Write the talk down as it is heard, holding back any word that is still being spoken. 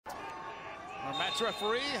Our match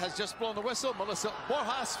referee has just blown the whistle. Melissa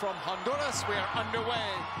Borjas from Honduras. We are underway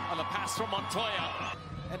on the pass from Montoya.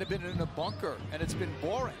 And have been in a bunker, and it's been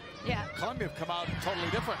boring. Yeah. Colombia have come out totally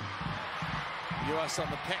different. U.S. on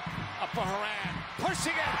the pick. Up for Haran.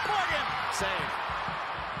 Pushing it. Morgan. Save.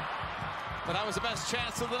 But that was the best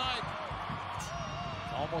chance of the night.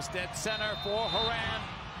 Almost dead center for Haran.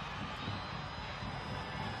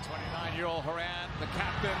 29-year-old Haran, the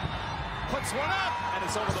captain, puts one up, and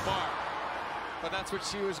it's over the bar. But that's what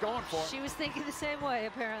she was going for. She was thinking the same way,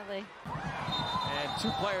 apparently. And 2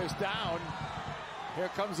 players down. Here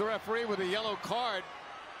comes the referee with a yellow card.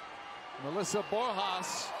 Melissa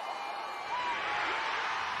Borjas.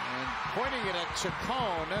 And pointing it at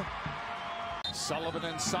Chacon. Sullivan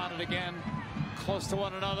and Sonnet again, close to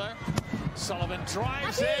one another. Sullivan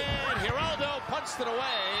drives in. Giraldo punched it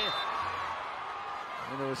away.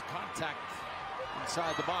 And there was contact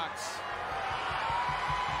inside the box.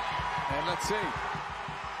 And let's see.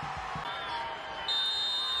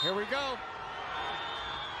 Here we go.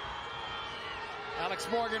 Alex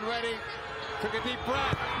Morgan ready. Took a deep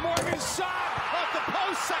breath. Morgan shot off the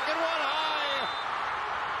post. Second one high.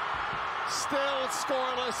 Still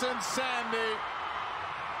scoreless in Sandy.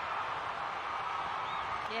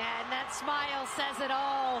 Yeah, and that smile says it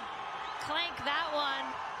all. Clank that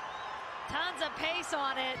one. Tons of pace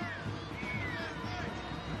on it.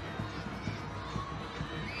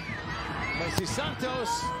 Lacey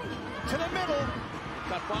Santos to the middle.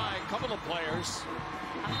 Got by a couple of players.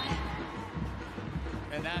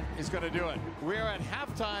 And that is going to do it. We're at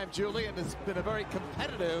halftime, Julie, and it's been a very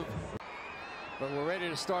competitive. But we're ready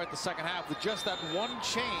to start the second half with just that one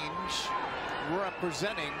change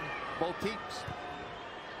representing both teams.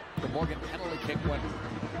 The Morgan penalty kick went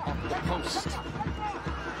off the post.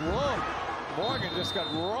 Whoa, Morgan just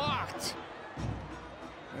got rocked.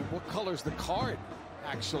 And what color's the card,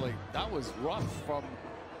 actually? That was rough from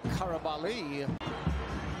Karabali.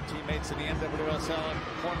 Teammates in the NWSL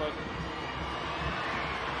corner.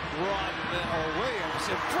 Williams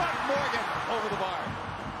in front, Morgan over the bar.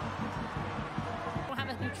 We don't have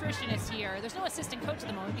a nutritionist here. There's no assistant coach at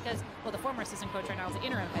the moment because, well, the former assistant coach right now is the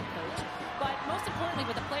interim head coach. But most importantly,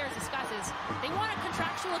 what the players discuss is they want a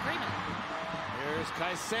contractual agreement. Here's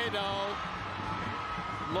Caicedo.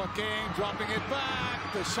 Looking, dropping it back.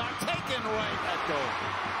 The shot taken right at goal.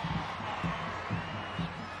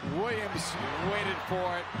 Williams waited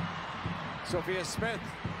for it. Sophia Smith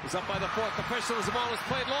is up by the 4th official as the ball is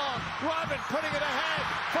played long. Robin putting it ahead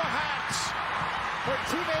for Hatch. Her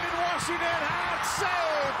teammate in Washington, Hatch,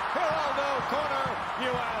 save! Giraldo, corner,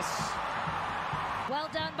 U.S. Well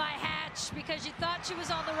done by Hatch, because she thought she was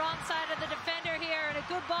on the wrong side of the defender here. And a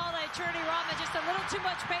good ball by Trinity Rahman, just a little too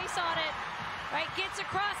much pace on it. Right, gets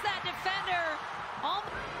across that defender.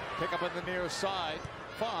 Pick up on the near side.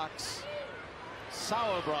 Fox.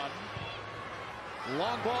 Sauerbrunn.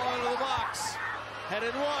 Long ball into the box.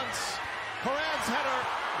 Headed once. Haran's header.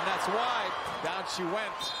 And that's wide. Down she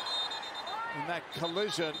went in that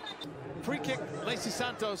collision. Free kick, Lacey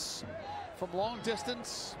Santos from long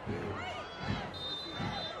distance.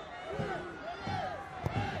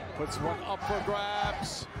 Puts one up for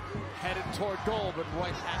grabs. Headed toward goal, but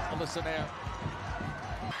right at Alyssa Nair.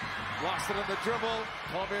 Lost it on the dribble.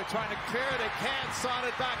 Colombia trying to clear. They can't.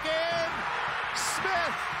 Sonnet back in.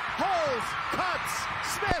 Smith holds, cuts.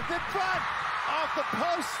 Smith in front. Off the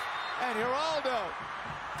post. And Giraldo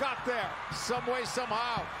got there some way,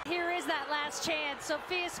 somehow. Here is that last chance.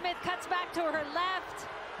 Sophia Smith cuts back to her left.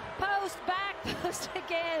 Post, back post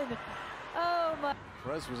again. Oh my.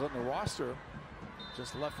 Perez was on the roster.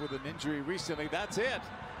 Just left with an injury recently. That's it.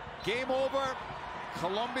 Game over.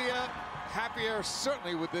 Colombia happier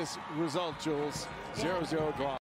certainly with this result, Jules. 0-0 draw.